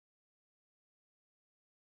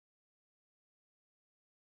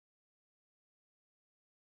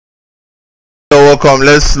welcome.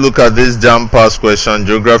 Let's look at this JAMB past question,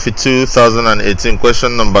 Geography 2018,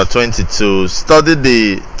 question number 22. Study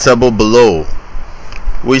the table below,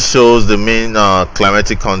 which shows the mean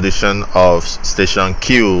climatic condition of station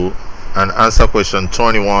Q, and answer question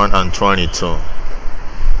 21 and 22.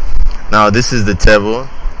 Now this is the table,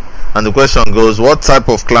 and the question goes, what type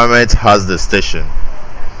of climate has the station?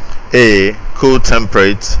 A. Cool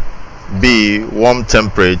temperate. B. Warm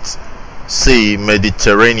temperate. C.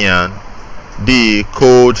 Mediterranean. D.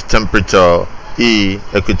 Cold temperature. E.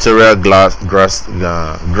 Equatorial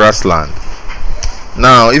grassland.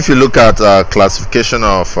 Now if you look at classification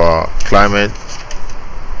of climate,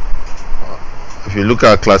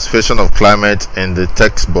 in the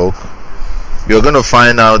textbook, you're going to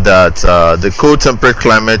find out that the cold temperate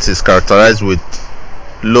climate is characterized with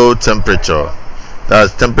low temperature.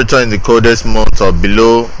 That's temperature in the coldest month of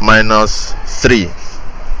below -3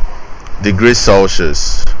 degrees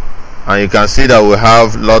Celsius. And you can see that we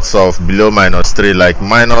have lots of below -3, like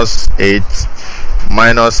 -8,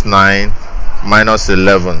 -9,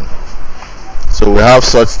 -11. So we have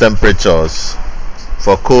such temperatures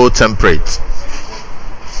for cold temperate.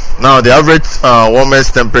 Now the average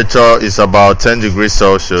warmest temperature is about 10 degrees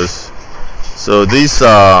Celsius. So this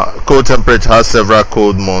cold temperate has several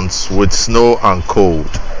cold months with snow and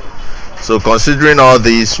cold. So considering all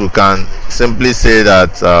these, we can simply say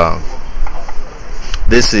that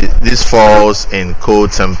this falls in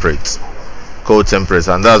cold temperate,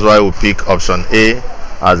 and that's why we pick option A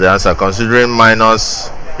as the answer, considering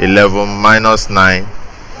 -11, -9,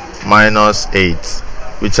 -8,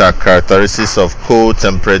 which are characteristics of cold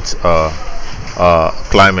temperate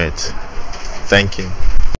climate. Thank you.